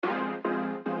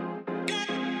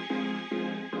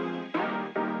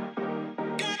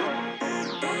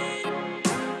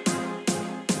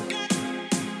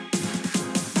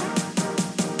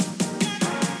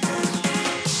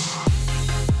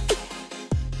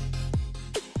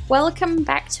Welcome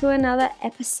back to another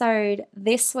episode.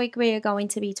 This week we are going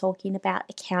to be talking about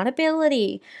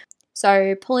accountability.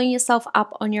 So pulling yourself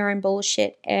up on your own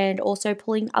bullshit and also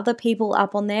pulling other people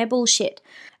up on their bullshit.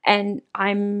 And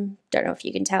don't know if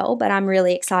you can tell, but I'm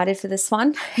really excited for this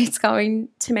one. It's going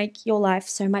to make your life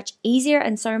so much easier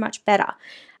and so much better.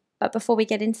 But before we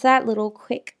get into that, little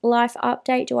quick life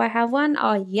update. Do I have one?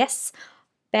 Oh, yes.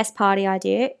 Best party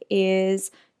idea is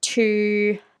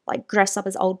to dress up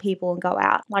as old people and go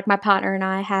out. Like my partner and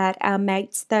I had our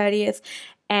mate's 30th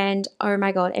and oh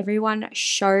my God, everyone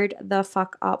showed the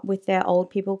fuck up with their old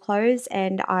people clothes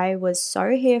and I was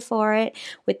so here for it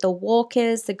with the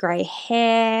walkers, the grey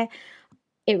hair.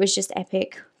 It was just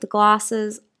epic. The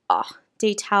glasses,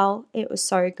 detail, it was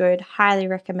so good. Highly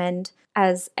recommend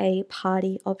as a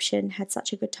party option. Had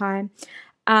such a good time.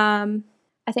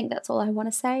 I think that's all I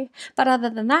want to say. But other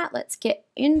than that, let's get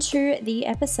into the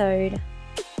episode.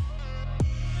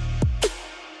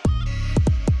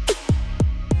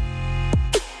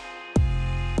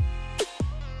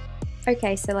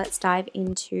 Okay, so let's dive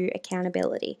into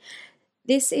accountability.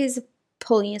 This is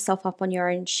pulling yourself up on your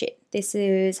own shit. This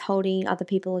is holding other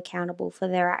people accountable for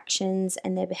their actions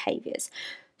and their behaviors.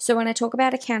 So when I talk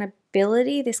about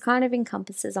accountability, this kind of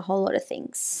encompasses a whole lot of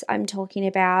things. I'm talking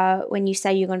about when you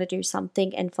say you're going to do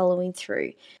something and following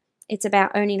through. It's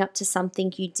about owning up to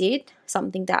something you did,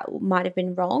 something that might have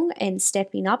been wrong, and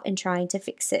stepping up and trying to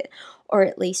fix it, or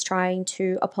at least trying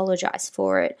to apologize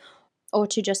for it, or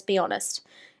to just be honest.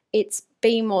 It's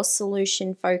being more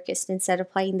solution focused instead of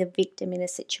playing the victim in a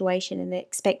situation and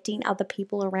expecting other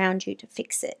people around you to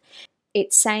fix it.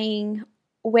 It's saying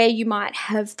where you might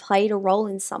have played a role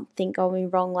in something going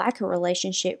wrong, like a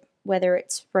relationship, whether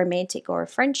it's romantic or a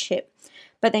friendship,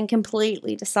 but then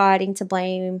completely deciding to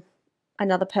blame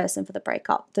another person for the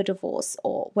breakup, the divorce,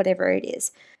 or whatever it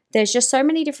is. There's just so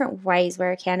many different ways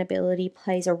where accountability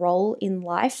plays a role in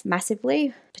life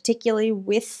massively, particularly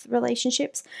with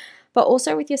relationships, but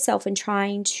also with yourself and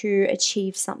trying to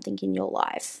achieve something in your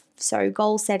life. So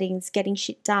goal settings, getting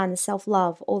shit done,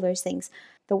 self-love, all those things.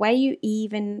 The way you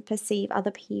even perceive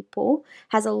other people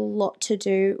has a lot to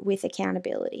do with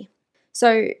accountability.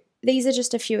 So these are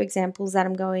just a few examples that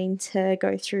I'm going to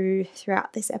go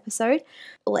throughout this episode.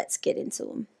 Let's get into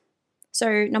them.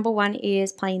 So number one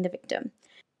is playing the victim.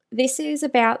 This is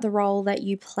about the role that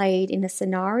you played in a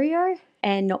scenario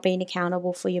and not being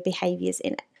accountable for your behaviors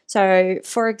in it. So,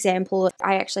 for example,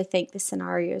 I actually think this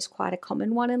scenario is quite a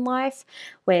common one in life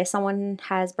where someone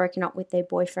has broken up with their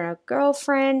boyfriend or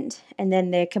girlfriend and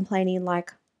then they're complaining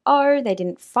like, oh, they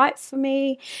didn't fight for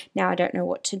me. Now I don't know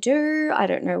what to do. I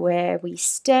don't know where we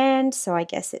stand, so I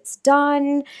guess it's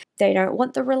done. They don't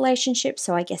want the relationship,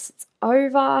 so I guess it's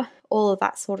over. All of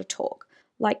that sort of talk.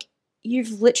 Like,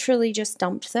 you've literally just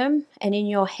dumped them and in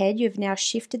your head you've now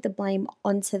shifted the blame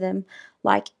onto them.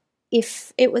 Like,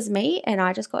 if it was me and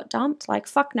I just got dumped, like,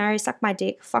 fuck no, suck my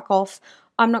dick, fuck off.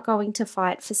 I'm not going to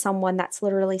fight for someone that's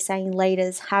literally saying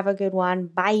laters, have a good one,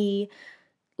 bye.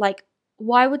 Like,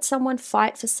 why would someone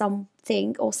fight for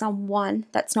something or someone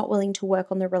that's not willing to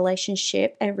work on the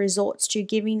relationship and resorts to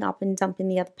giving up and dumping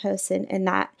the other person, and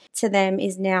that to them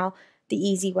is now the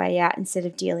easy way out instead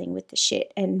of dealing with the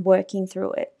shit and working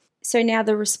through it. So now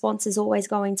the response is always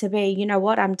going to be, you know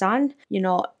what, I'm done. You're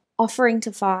not offering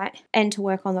to fight and to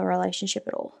work on the relationship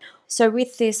at all. So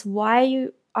with this, why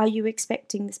are you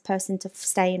expecting this person to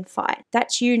stay and fight?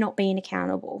 That's you not being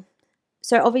accountable.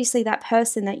 So obviously that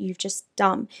person that you've just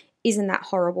dumped isn't that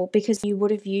horrible because you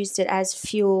would have used it as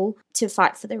fuel to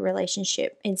fight for the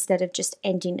relationship instead of just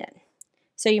ending it.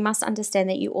 So you must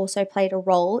understand that you also played a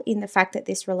role in the fact that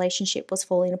this relationship was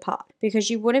falling apart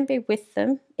because you wouldn't be with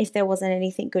them if there wasn't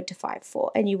anything good to fight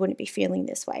for and you wouldn't be feeling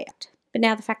this way out. But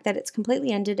now the fact that it's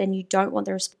completely ended and you don't want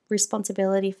the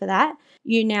responsibility for that,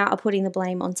 you now are putting the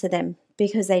blame onto them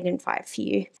because they didn't fight for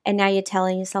you. And now you're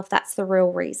telling yourself that's the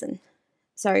real reason.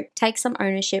 So take some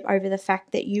ownership over the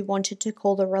fact that you wanted to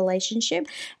call the relationship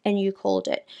and you called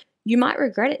it. You might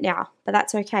regret it now, but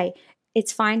that's okay.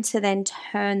 It's fine to then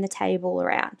turn the table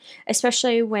around,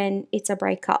 especially when it's a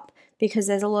breakup because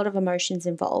there's a lot of emotions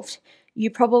involved. You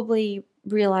probably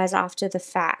realize after the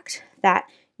fact that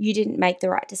you didn't make the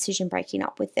right decision breaking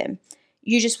up with them.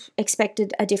 You just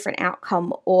expected a different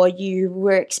outcome, or you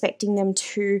were expecting them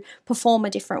to perform a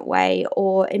different way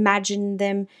or imagine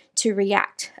them to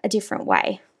react a different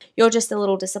way. You're just a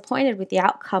little disappointed with the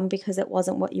outcome because it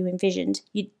wasn't what you envisioned.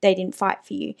 They didn't fight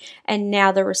for you. And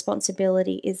now the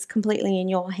responsibility is completely in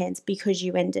your hands because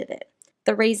you ended it.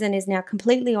 The reason is now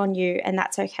completely on you, and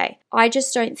that's okay. I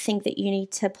just don't think that you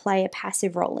need to play a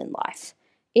passive role in life.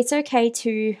 It's okay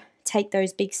to take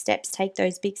those big steps, take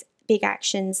those big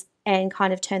actions and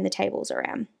kind of turn the tables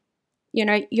around.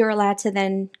 you're allowed to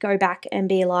then go back and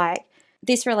be like,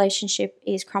 this relationship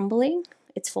is crumbling,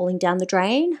 it's falling down the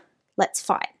drain, let's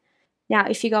fight. Now,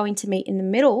 if you're going to meet in the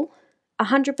middle,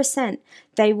 100%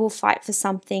 they will fight for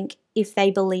something if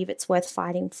they believe it's worth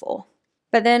fighting for.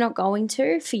 But they're not going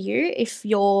to for you if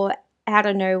you're out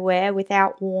of nowhere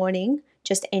without warning,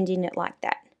 just ending it like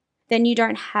that. Then you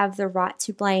don't have the right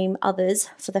to blame others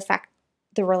for the fact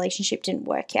the relationship didn't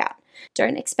work out.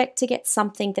 Don't expect to get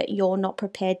something that you're not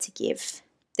prepared to give.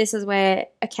 This is where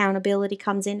accountability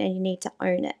comes in and you need to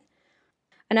own it.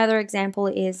 Another example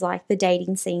is like the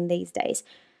dating scene these days.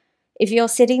 If you're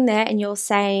sitting there and you're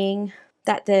saying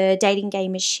that the dating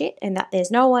game is shit and that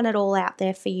there's no one at all out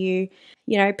there for you,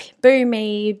 boo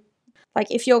me. Like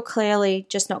if you're clearly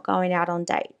just not going out on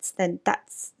dates, then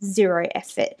that's zero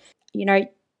effort.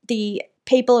 The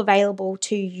people available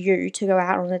to you to go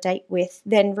out on a date with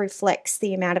then reflects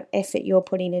the amount of effort you're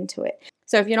putting into it.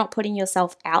 So if you're not putting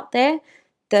yourself out there,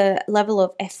 the level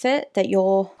of effort that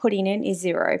you're putting in is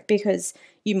zero because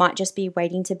you might just be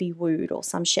waiting to be wooed or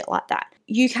some shit like that.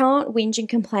 You can't whinge and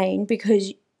complain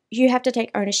because you have to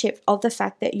take ownership of the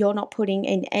fact that you're not putting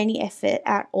in any effort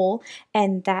at all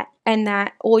and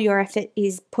that all your effort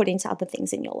is put into other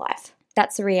things in your life.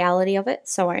 That's the reality of it,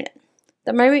 so own it.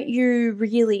 The moment you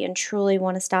really and truly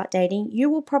want to start dating, you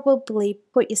will probably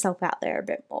put yourself out there a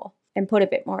bit more and put a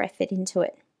bit more effort into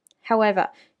it. However,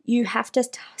 you have to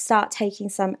start taking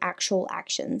some actual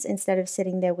actions instead of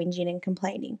sitting there whinging and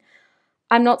complaining.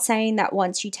 I'm not saying that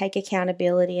once you take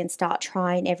accountability and start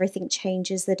trying, everything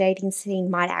changes. The dating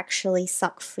scene might actually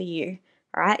suck for you,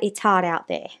 all right? It's hard out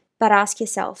there. But ask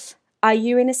yourself, are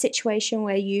you in a situation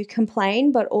where you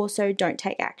complain but also don't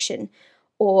take action,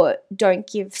 or don't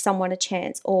give someone a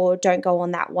chance, or don't go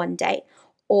on that one date,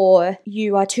 or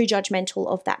you are too judgmental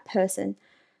of that person?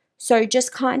 So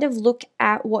just kind of look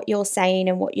at what you're saying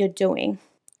and what you're doing.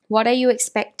 What are you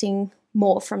expecting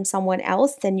more from someone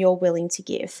else than you're willing to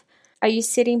give? Are you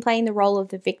sitting playing the role of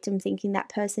the victim thinking that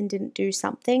person didn't do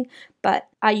something, but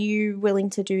are you willing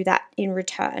to do that in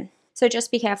return? So just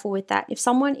be careful with that. If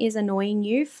someone is annoying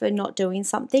you for not doing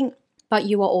something, but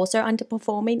you are also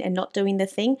underperforming and not doing the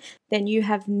thing, then you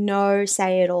have no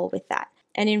say at all with that.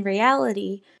 And in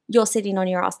reality, you're sitting on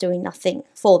your ass doing nothing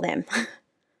for them.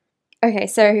 Okay,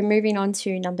 so moving on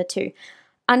to number 2,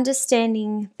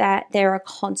 understanding that there are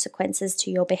consequences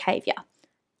to your behavior.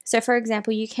 So for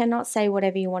example, you cannot say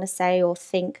whatever you want to say or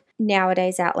think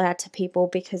nowadays out loud to people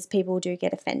because people do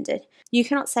get offended. You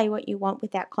cannot say what you want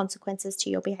without consequences to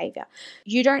your behavior.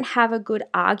 You don't have a good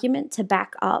argument to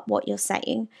back up what you're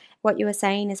saying. What you are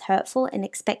saying is hurtful and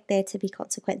expect there to be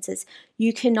consequences.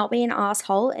 You cannot be an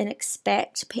asshole and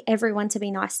expect everyone to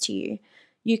be nice to you.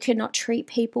 You cannot treat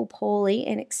people poorly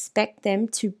and expect them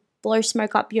to blow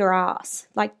smoke up your ass.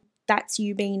 Like, that's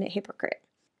you being a hypocrite.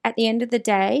 At the end of the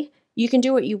day, you can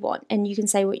do what you want and you can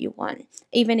say what you want,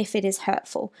 even if it is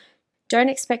hurtful. Don't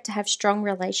expect to have strong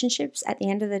relationships at the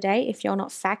end of the day if you're not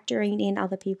factoring in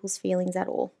other people's feelings at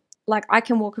all. Like, I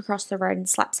can walk across the road and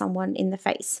slap someone in the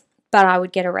face, but I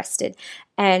would get arrested.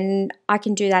 And I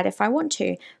can do that if I want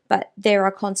to, but there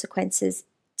are consequences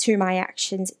to my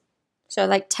actions. So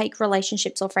like take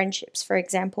relationships or friendships, for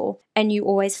example, and you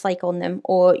always flake on them,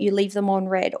 or you leave them on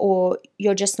red, or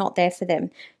you're just not there for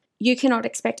them. You cannot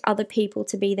expect other people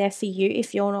to be there for you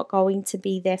if you're not going to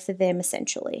be there for them,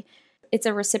 essentially. It's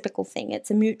a reciprocal thing. It's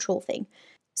a mutual thing.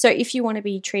 So if you want to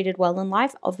be treated well in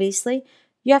life, obviously,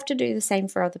 you have to do the same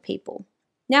for other people.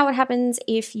 Now, what happens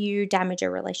if you damage a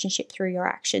relationship through your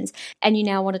actions and you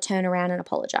now want to turn around and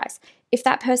apologize? If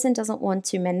that person doesn't want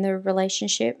to mend the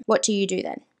relationship, what do you do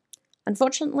then?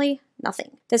 Unfortunately,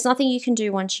 nothing. There's nothing you can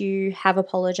do once you have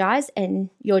apologized and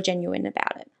you're genuine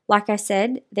about it. Like I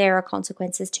said, there are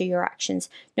consequences to your actions,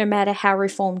 no matter how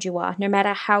reformed you are, no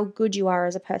matter how good you are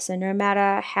as a person, no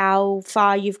matter how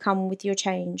far you've come with your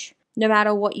change, no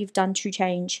matter what you've done to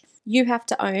change. You have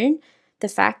to own the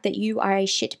fact that you are a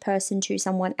shit person to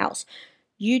someone else.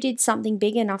 You did something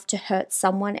big enough to hurt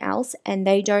someone else and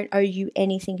they don't owe you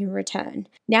anything in return.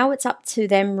 Now it's up to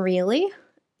them, really,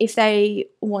 if they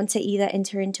want to either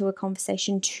enter into a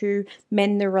conversation to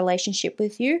mend the relationship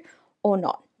with you or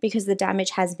not, because the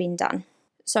damage has been done.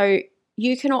 So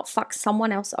you cannot fuck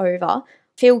someone else over,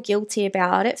 feel guilty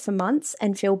about it for months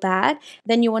and feel bad.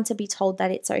 Then you want to be told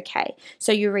that it's okay.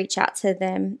 So you reach out to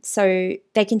them so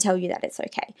they can tell you that it's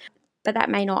okay. But that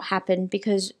may not happen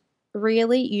because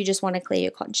really you just want to clear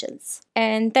your conscience.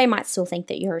 And they might still think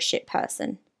that you're a shit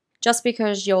person. Just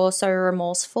because you're so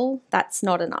remorseful, that's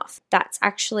not enough. That's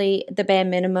actually the bare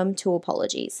minimum to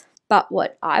apologies. But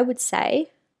what I would say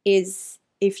is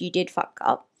if you did fuck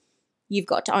up, you've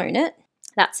got to own it.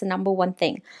 That's the number one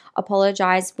thing.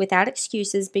 Apologize without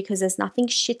excuses, because there's nothing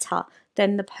shitter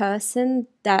than the person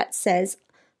that says,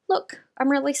 look, I'm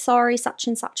really sorry such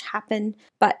and such happened,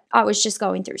 but I was just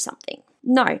going through something.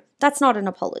 No, that's not an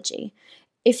apology.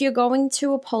 If you're going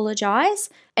to apologize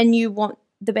and you want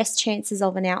the best chances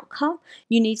of an outcome,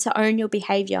 you need to own your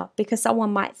behavior, because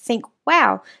someone might think,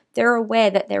 wow, they're aware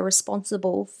that they're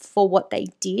responsible for what they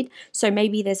did, so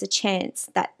maybe there's a chance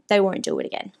that they won't do it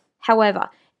again. However,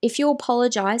 if you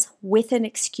apologize with an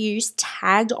excuse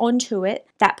tagged onto it,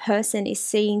 that person is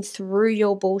seeing through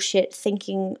your bullshit,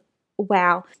 thinking,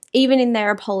 wow, even in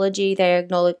their apology,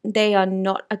 they are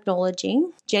not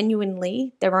acknowledging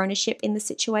genuinely their ownership in the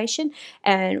situation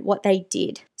and what they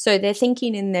did. So they're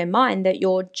thinking in their mind that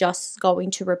you're just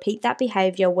going to repeat that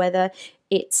behavior, whether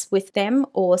it's with them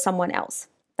or someone else.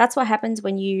 That's what happens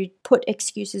when you put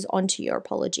excuses onto your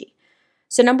apology.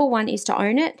 So number one is to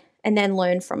own it and then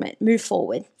learn from it. Move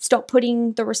forward. Stop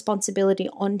putting the responsibility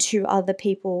onto other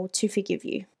people to forgive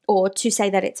you or to say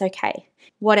that it's okay.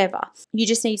 Whatever. You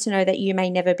just need to know that you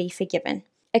may never be forgiven.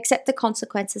 Accept the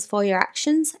consequences for your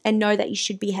actions and know that you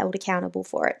should be held accountable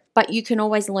for it. But you can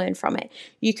always learn from it.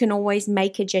 You can always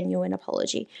make a genuine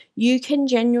apology. You can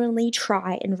genuinely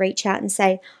try and reach out and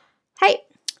say, hey,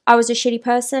 I was a shitty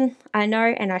person, I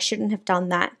know, and I shouldn't have done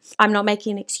that. I'm not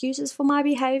making excuses for my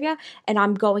behavior, and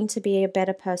I'm going to be a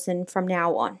better person from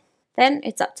now on. Then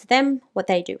it's up to them what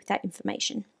they do with that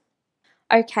information.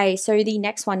 Okay, so the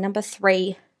next one, number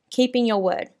 3, keeping your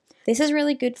word. This is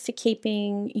really good for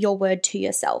keeping your word to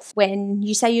yourself. When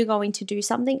you say you're going to do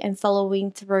something and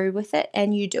following through with it,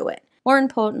 and you do it. More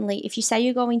importantly, if you say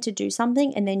you're going to do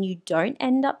something and then you don't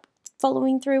end up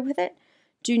following through with it,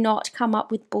 do not come up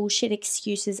with bullshit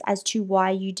excuses as to why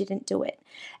you didn't do it.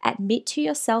 Admit to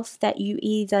yourself that you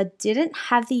either didn't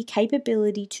have the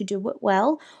capability to do it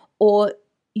well, or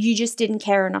you just didn't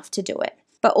care enough to do it.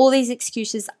 But all these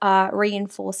excuses are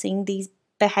reinforcing these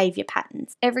behavior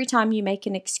patterns. Every time you make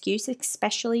an excuse,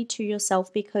 especially to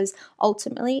yourself, because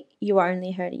ultimately you are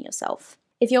only hurting yourself.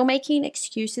 If you're making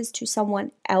excuses to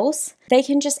someone else, they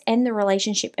can just end the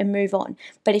relationship and move on.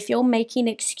 But if you're making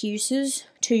excuses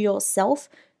to yourself,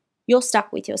 you're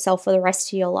stuck with yourself for the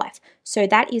rest of your life. So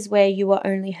that is where you are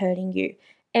only hurting you.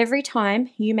 Every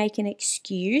time you make an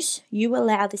excuse, you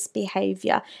allow this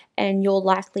behavior and you're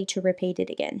likely to repeat it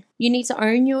again. You need to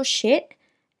own your shit,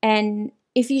 and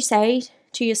if you say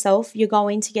to yourself, you're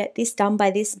going to get this done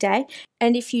by this day,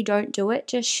 and if you don't do it,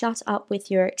 just shut up with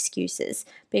your excuses,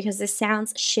 because this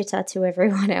sounds shitter to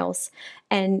everyone else.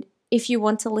 And if you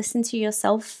want to listen to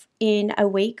yourself in a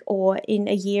week or in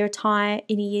a year's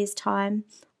time,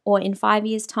 or in 5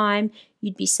 years' time,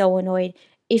 you'd be so annoyed.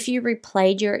 If you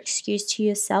replayed your excuse to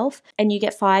yourself and you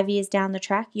get 5 years down the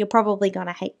track, you're probably going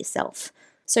to hate yourself.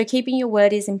 So keeping your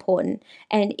word is important.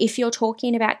 And if you're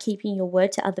talking about keeping your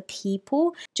word to other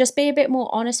people, just be a bit more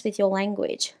honest with your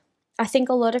language. I think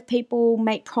a lot of people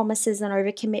make promises and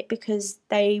overcommit because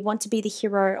they want to be the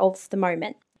hero of the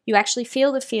moment. You actually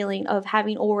feel the feeling of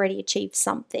having already achieved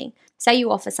something. Say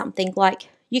you offer something like,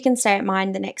 you can stay at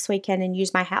mine the next weekend and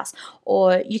use my house,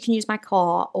 or you can use my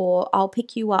car, or I'll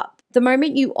pick you up. The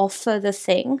moment you offer the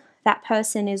thing, that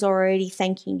person is already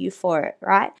thanking you for it,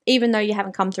 right? Even though you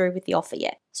haven't come through with the offer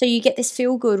yet. So you get this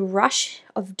feel-good rush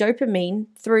of dopamine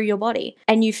through your body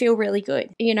and you feel really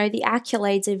good. You know, the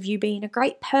accolades of you being a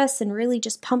great person really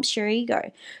just pumps your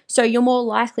ego. So you're more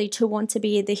likely to want to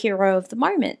be the hero of the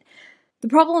moment. The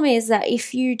problem is that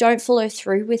if you don't follow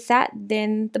through with that,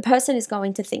 then the person is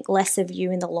going to think less of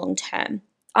you in the long term.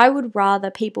 I would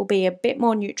rather people be a bit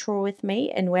more neutral with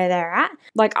me and where they're at.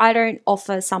 Like, I don't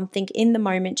offer something in the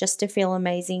moment just to feel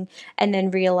amazing and then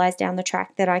realize down the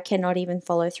track that I cannot even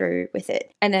follow through with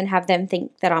it and then have them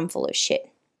think that I'm full of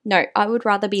shit. No, I would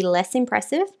rather be less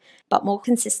impressive but more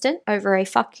consistent over a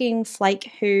fucking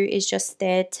flake who is just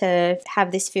there to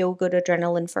have this feel-good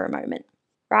adrenaline for a moment.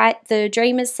 Right? The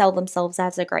dreamers sell themselves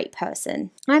as a great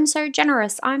person. I'm so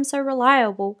generous. I'm so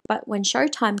reliable. But when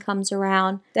showtime comes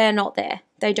around, they're not there.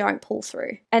 They don't pull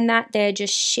through. And that there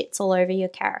just shits all over your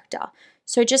character.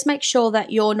 So just make sure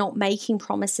that you're not making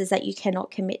promises that you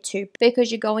cannot commit to,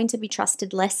 because you're going to be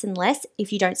trusted less and less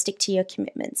if you don't stick to your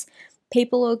commitments.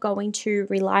 People are going to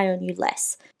rely on you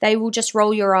less. They will just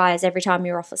roll your eyes every time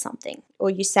you offer something, or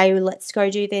you say, let's go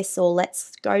do this, or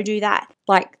let's go do that.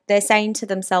 Like, they're saying to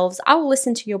themselves, I will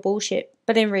listen to your bullshit,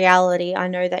 but in reality, I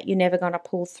know that you're never going to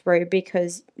pull through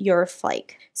because you're a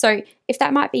flake. So if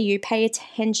that might be you, pay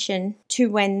attention to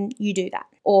when you do that,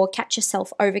 or catch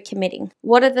yourself overcommitting.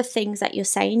 What are the things that you're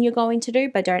saying you're going to do,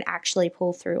 but don't actually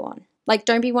pull through on? Like,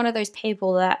 don't be one of those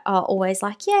people that are always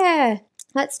like, yeah,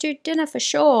 Let's do dinner for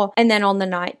sure. And then on the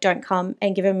night, don't come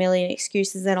and give a million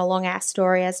excuses and a long ass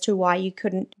story as to why you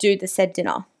couldn't do the said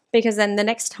dinner. Because then the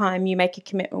next time you make a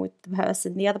commitment with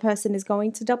the other person is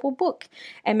going to double book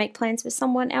and make plans with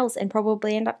someone else and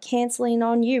probably end up cancelling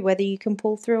on you, whether you can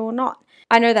pull through or not.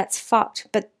 I know that's fucked,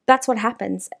 but that's what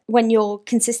happens when you're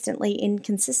consistently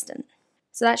inconsistent.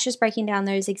 So that's just breaking down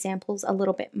those examples a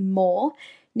little bit more.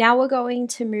 Now we're going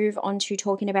to move on to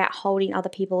talking about holding other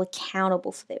people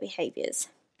accountable for their behaviors.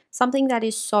 Something that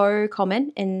is so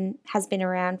common and has been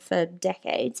around for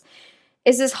decades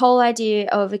is this whole idea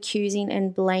of accusing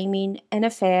and blaming an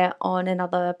affair on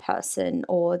another person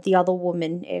or the other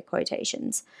woman, air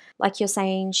quotations. Like you're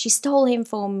saying, she stole him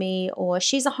from me, or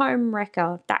she's a home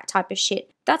wrecker, that type of shit.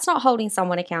 That's not holding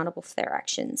someone accountable for their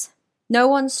actions. No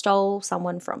one stole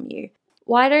someone from you.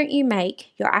 Why don't you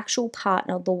make your actual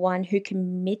partner the one who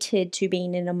committed to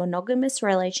being in a monogamous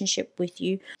relationship with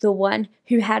you, the one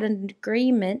who had an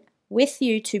agreement with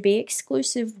you to be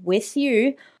exclusive with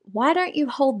you? Why don't you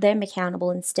hold them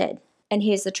accountable instead? And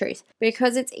here's the truth.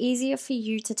 Because it's easier for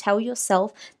you to tell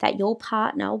yourself that your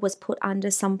partner was put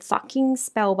under some fucking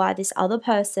spell by this other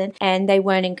person and they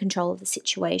weren't in control of the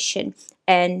situation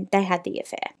and they had the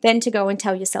affair, than to go and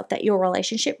tell yourself that your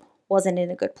relationship wasn't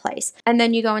in a good place. And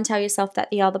then you go and tell yourself that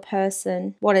the other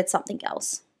person wanted something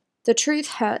else. The truth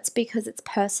hurts because it's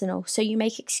personal. So you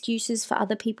make excuses for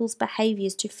other people's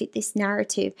behaviors to fit this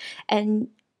narrative, and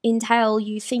entail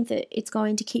you think that it's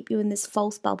going to keep you in this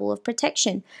false bubble of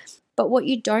protection. But what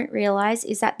you don't realize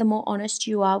is that the more honest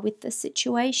you are with the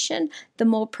situation, the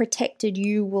more protected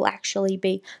you will actually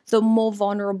be. The more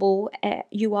vulnerable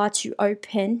you are to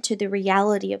open to the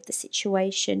reality of the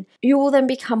situation. You will then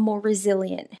become more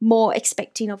resilient, more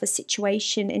expecting of a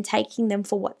situation and taking them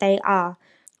for what they are.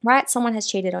 Right? Someone has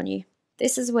cheated on you.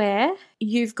 This is where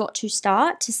you've got to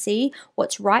start to see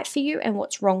what's right for you and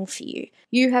what's wrong for you.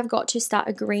 You have got to start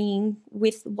agreeing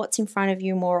with what's in front of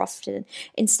you more often.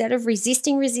 Instead of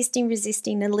resisting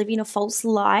and living a false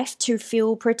life to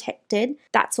feel protected,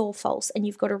 that's all false. And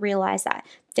you've got to realize that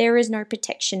there is no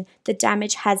protection. The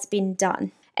damage has been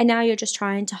done. And now you're just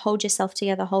trying to hold yourself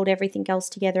together, hold everything else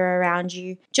together around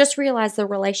you. Just realize the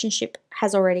relationship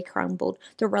has already crumbled.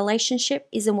 The relationship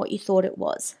isn't what you thought it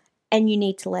was, and you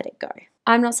need to let it go.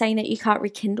 I'm not saying that you can't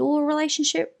rekindle a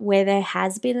relationship where there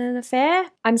has been an affair.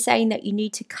 I'm saying that you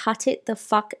need to cut it the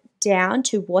fuck down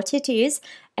to what it is,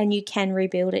 and you can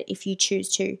rebuild it if you choose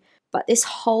to. But this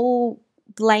whole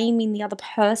blaming the other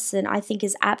person, I think,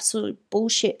 is absolute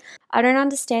bullshit. I don't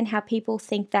understand how people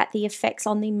think that the effects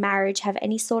on the marriage have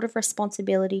any sort of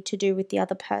responsibility to do with the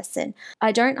other person.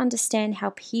 I don't understand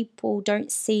how people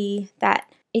don't see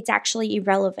that it's actually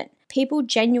irrelevant. People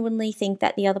genuinely think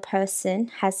that the other person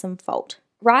has some fault,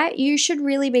 right? You should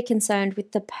really be concerned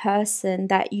with the person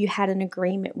that you had an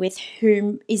agreement with,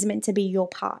 whom is meant to be your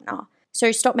partner.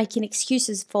 So stop making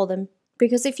excuses for them,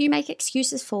 because if you make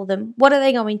excuses for them, what are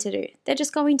they going to do? They're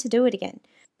just going to do it again,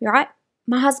 right?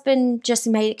 My husband just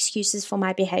made excuses for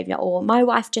my behavior, or my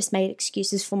wife just made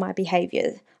excuses for my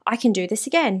behavior. I can do this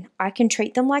again. I can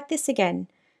treat them like this again.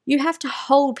 You have to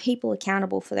hold people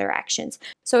accountable for their actions.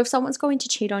 So if someone's going to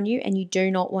cheat on you and you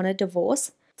do not want a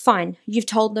divorce, fine. You've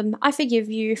told them, I forgive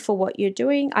you for what you're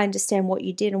doing. I understand what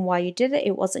you did and why you did it.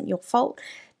 It wasn't your fault.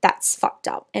 That's fucked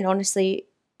up. And honestly,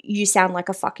 you sound like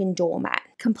a fucking doormat.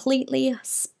 Completely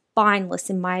spineless,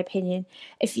 in my opinion.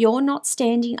 If you're not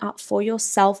standing up for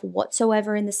yourself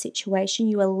whatsoever in the situation,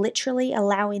 you are literally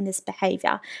allowing this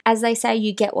behavior. As they say,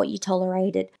 you get what you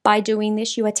tolerated. By doing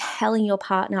this, you are telling your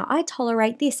partner, I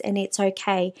tolerate this and it's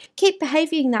okay. Keep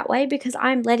behaving that way because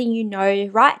I'm letting you know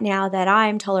right now that I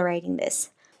am tolerating this.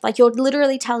 Like, you're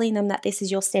literally telling them that this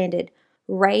is your standard.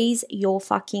 Raise your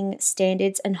fucking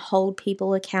standards and hold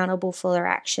people accountable for their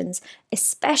actions,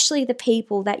 especially the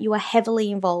people that you are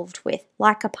heavily involved with,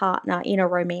 like a partner in a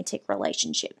romantic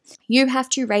relationship. You have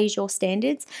to raise your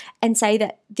standards and say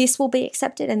that this will be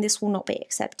accepted and this will not be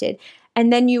accepted.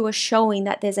 And then you are showing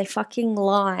that there's a fucking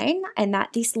line and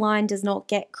that this line does not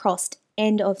get crossed.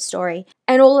 End of story.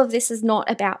 And all of this is not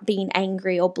about being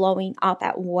angry or blowing up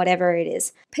at whatever it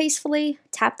is. Peacefully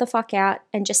tap the fuck out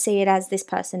and just see it as, this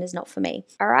person is not for me.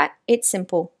 All right? It's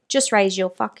simple. Just raise your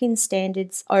fucking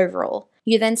standards overall.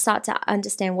 You then start to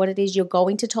understand what it is you're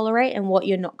going to tolerate and what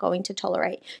you're not going to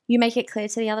tolerate. You make it clear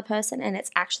to the other person, and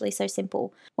it's actually so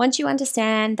simple. Once you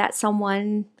understand that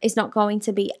someone is not going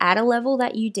to be at a level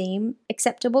that you deem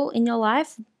acceptable in your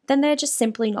life, then they're just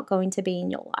simply not going to be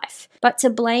in your life. But to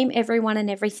blame everyone and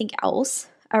everything else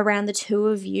around the two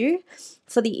of you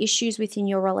for the issues within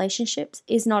your relationships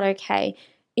is not okay.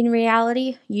 In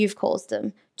reality, you've caused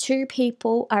them. Two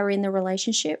people are in the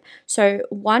relationship, so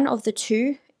one of the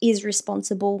two is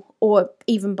responsible, or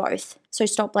even both. So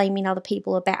stop blaming other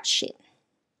people about shit.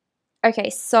 Okay,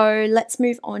 so let's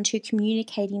move on to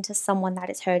communicating to someone that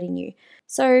is hurting you.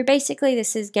 So basically,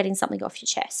 this is getting something off your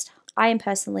chest. I am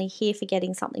personally here for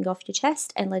getting something off your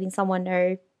chest and letting someone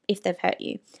know if they've hurt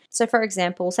you. So for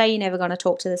example, say you're never going to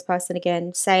talk to this person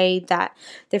again. Say that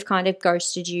they've kind of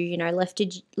ghosted you,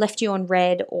 left you on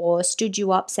red or stood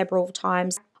you up several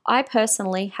times. I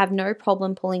personally have no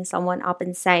problem pulling someone up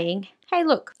and saying, hey,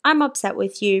 look, I'm upset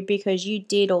with you because you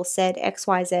did or said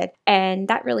XYZ and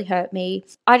that really hurt me.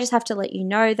 I just have to let you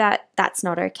know that that's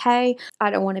not okay. I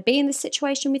don't want to be in this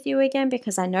situation with you again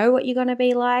because I know what you're going to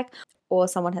be like. Or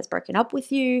someone has broken up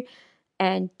with you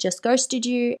and just ghosted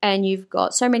you, and you've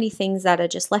got so many things that are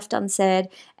just left unsaid,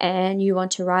 and you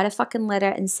want to write a fucking letter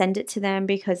and send it to them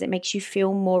because it makes you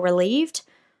feel more relieved.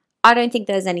 I don't think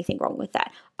there's anything wrong with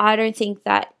that. I don't think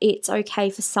that it's okay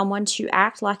for someone to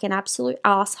act like an absolute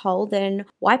asshole, then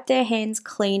wipe their hands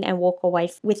clean and walk away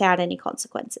without any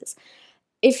consequences.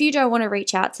 If you don't want to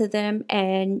reach out to them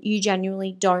and you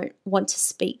genuinely don't want to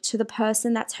speak to the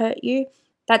person that's hurt you,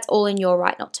 that's all in your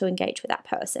right not to engage with that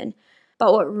person.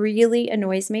 But what really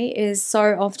annoys me is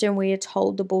so often we are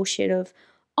told the bullshit of,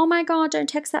 oh my God, don't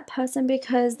text that person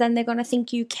because then they're going to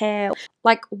think you care.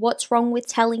 Like, what's wrong with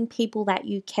telling people that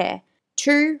you care?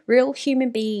 Two real human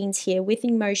beings here with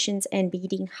emotions and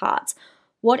beating hearts.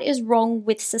 What is wrong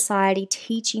with society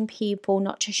teaching people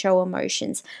not to show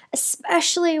emotions,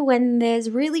 especially when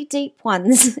there's really deep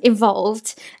ones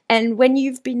involved and when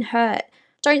you've been hurt?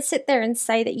 Don't sit there and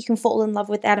say that you can fall in love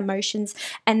without emotions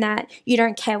and that you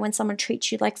don't care when someone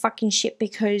treats you like fucking shit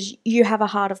because you have a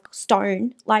heart of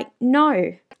stone. Like,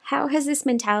 no. How has this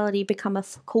mentality become a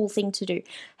cool thing to do?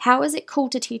 How is it cool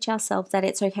to teach ourselves that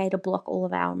it's okay to block all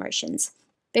of our emotions?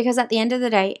 Because at the end of the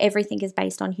day, everything is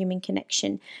based on human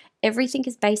connection. Everything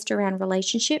is based around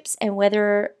relationships, and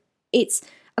whether it's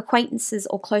acquaintances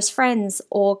or close friends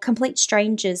or complete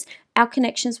strangers, our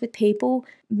connections with people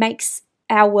makes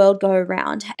our world go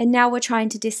around. And now we're trying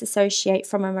to disassociate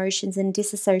from emotions and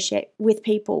disassociate with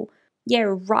people.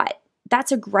 Yeah, right.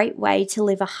 That's a great way to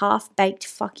live a half-baked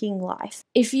fucking life.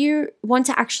 If you want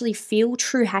to actually feel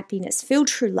true happiness, feel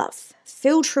true love,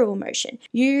 feel true emotion,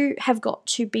 you have got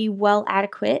to be well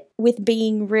adequate with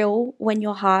being real when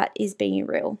your heart is being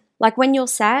real. Like when you're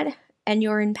sad and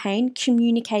you're in pain,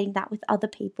 communicating that with other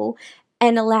people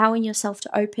and allowing yourself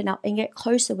to open up and get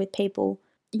closer with people.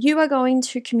 You are going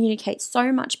to communicate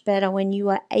so much better when you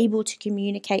are able to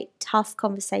communicate tough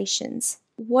conversations.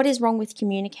 What is wrong with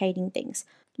communicating things?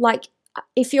 Like,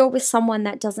 if you're with someone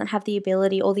that doesn't have the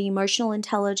ability or the emotional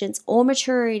intelligence or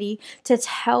maturity to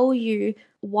tell you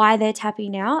why they're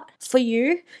tapping out, for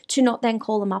you to not then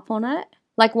call them up on it.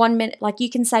 Like 1 minute, like you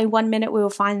can say 1 minute we were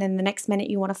fine, then the next minute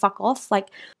you want to fuck off. Like,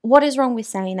 what is wrong with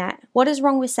saying that? What is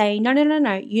wrong with saying,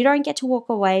 no, you don't get to walk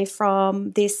away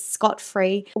from this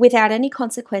scot-free without any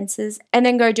consequences and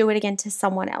then go do it again to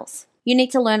someone else? You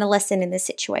need to learn a lesson in this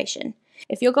situation.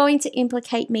 If you're going to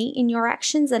implicate me in your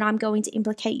actions, then I'm going to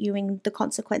implicate you in the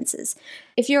consequences.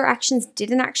 If your actions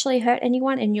didn't actually hurt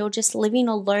anyone and you're just living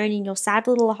alone in your sad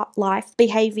little life,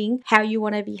 behaving how you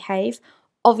want to behave,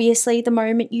 obviously the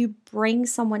moment you bring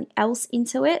someone else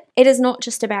into it, it is not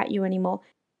just about you anymore.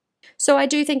 So I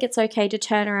do think it's okay to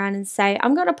turn around and say,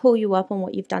 I'm going to pull you up on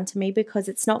what you've done to me because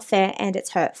it's not fair and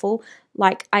it's hurtful.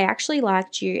 Like, I actually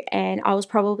liked you and I was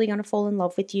probably going to fall in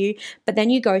love with you, but then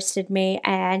you ghosted me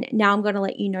and now I'm going to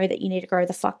let you know that you need to grow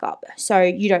the fuck up so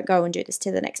you don't go and do this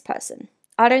to the next person.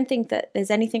 I don't think that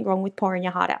there's anything wrong with pouring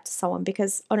your heart out to someone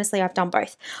because honestly, I've done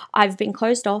both. I've been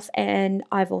closed off and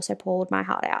I've also poured my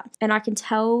heart out. And I can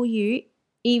tell you,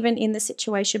 even in the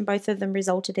situation, both of them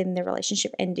resulted in the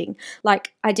relationship ending.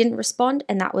 Like, I didn't respond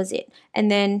and that was it.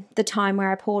 And then the time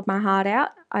where I poured my heart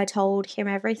out, I told him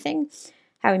everything,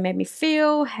 how he made me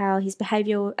feel, how his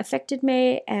behavior affected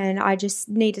me, and I just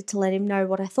needed to let him know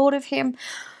what I thought of him.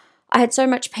 I had so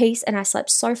much peace and I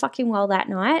slept so fucking well that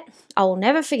night. I will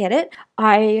never forget it.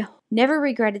 I never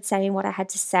regretted saying what I had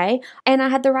to say, and I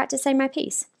had the right to say my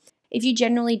piece. If you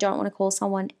generally don't want to call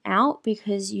someone out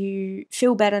because you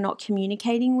feel better not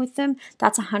communicating with them,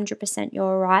 that's 100%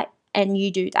 your right, and you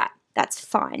do that. That's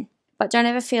fine. But don't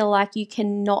ever feel like you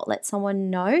cannot let someone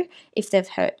know if they've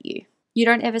hurt you. You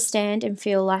don't ever stand and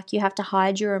feel like you have to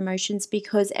hide your emotions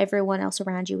because everyone else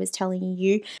around you is telling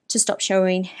you to stop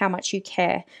showing how much you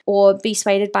care, or be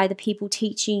swayed by the people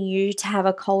teaching you to have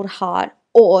a cold heart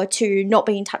or to not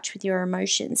be in touch with your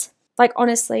emotions. Like,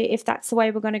 honestly, if that's the way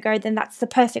we're going to go, then that's the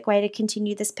perfect way to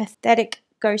continue this pathetic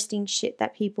ghosting shit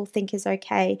that people think is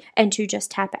okay and to just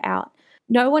tap out.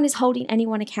 No one is holding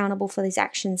anyone accountable for these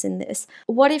actions in this.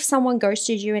 What if someone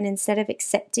ghosted you and instead of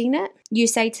accepting it, you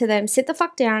say to them, sit the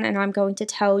fuck down and I'm going to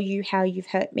tell you how you've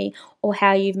hurt me or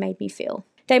how you've made me feel.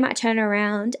 They might turn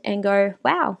around and go,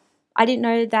 wow, I didn't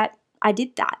know that I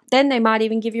did that. Then they might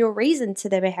even give you a reason to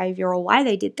their behavior or why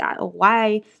they did that or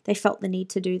why they felt the need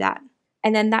to do that.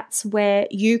 And then that's where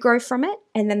you grow from it,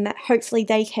 and then that hopefully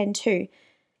they can too.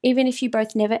 Even if you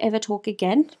both never ever talk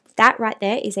again, that right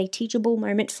there is a teachable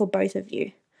moment for both of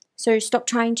you. So stop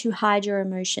trying to hide your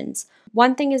emotions.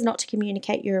 One thing is not to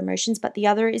communicate your emotions, but the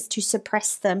other is to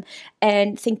suppress them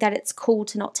and think that it's cool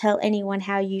to not tell anyone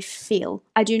how you feel.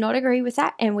 I do not agree with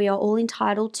that, and we are all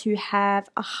entitled to have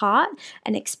a heart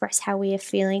and express how we are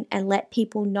feeling and let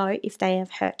people know if they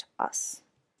have hurt us.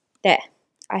 There,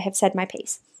 I have said my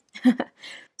piece.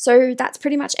 So that's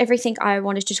pretty much everything I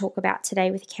wanted to talk about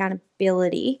today with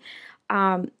accountability.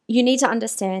 You need to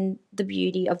understand the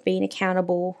beauty of being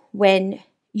accountable when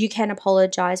you can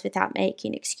apologize without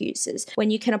making excuses,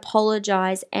 when you can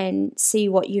apologize and see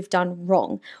what you've done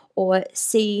wrong, or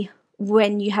see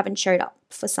when you haven't showed up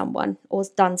for someone or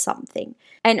done something,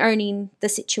 and owning the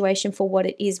situation for what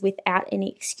it is without any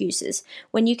excuses.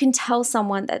 When you can tell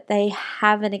someone that they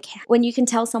have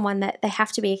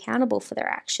to be accountable for their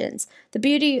actions. The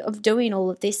beauty of doing all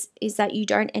of this is that you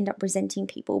don't end up resenting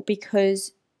people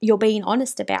because you're being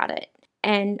honest about it.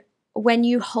 And when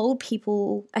you hold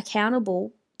people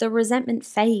accountable, the resentment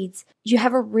fades. You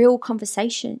have a real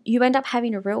conversation. You end up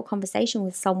having a real conversation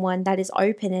with someone that is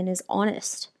open and is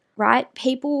honest, right?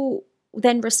 People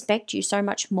then respect you so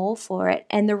much more for it,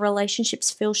 and the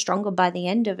relationships feel stronger by the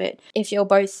end of it if you're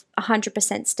both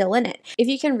 100% still in it. If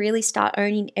you can really start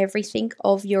owning everything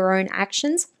of your own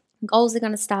actions, goals are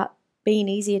going to start being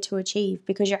easier to achieve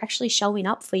because you're actually showing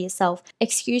up for yourself.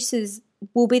 Excuses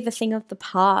will be the thing of the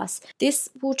past. This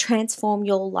will transform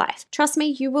your life. Trust me,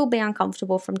 you will be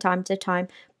uncomfortable from time to time,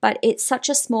 but it's such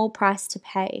a small price to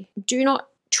pay. Do not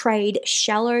trade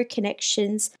shallow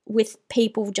connections with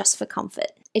people just for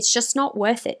comfort. It's just not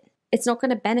worth it. It's not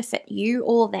going to benefit you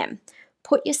or them.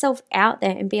 Put yourself out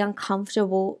there and be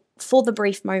uncomfortable for the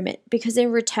brief moment, because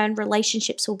in return,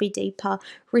 relationships will be deeper,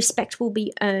 respect will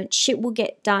be earned, shit will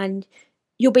get done.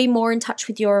 You'll be more in touch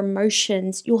with your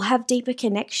emotions. You'll have deeper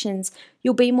connections.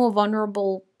 You'll be more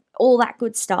vulnerable, all that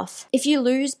good stuff. If you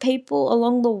lose people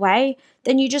along the way,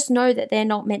 then you just know that they're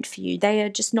not meant for you. They are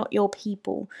just not your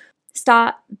people.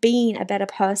 Start being a better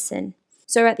person.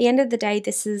 So at the end of the day,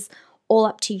 this is all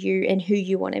up to you and who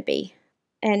you want to be.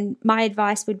 And my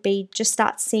advice would be just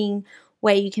start seeing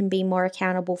where you can be more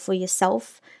accountable for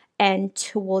yourself and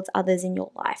towards others in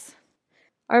your life.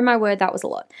 Oh my word, that was a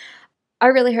lot. I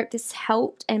really hope this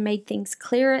helped and made things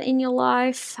clearer in your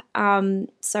life.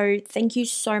 So thank you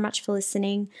so much for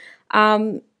listening.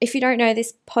 If you don't know,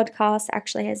 this podcast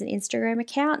actually has an Instagram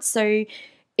account. So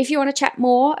if you want to chat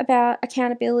more about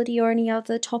accountability or any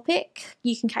other topic,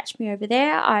 you can catch me over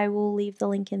there. I will leave the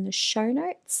link in the show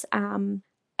notes.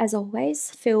 As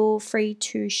always, feel free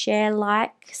to share,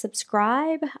 like,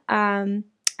 subscribe,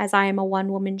 as I am a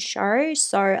one-woman show.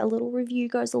 So a little review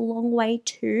goes a long way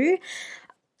too.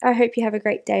 I hope you have a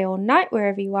great day or night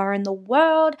wherever you are in the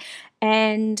world,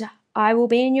 and I will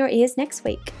be in your ears next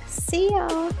week. See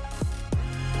ya!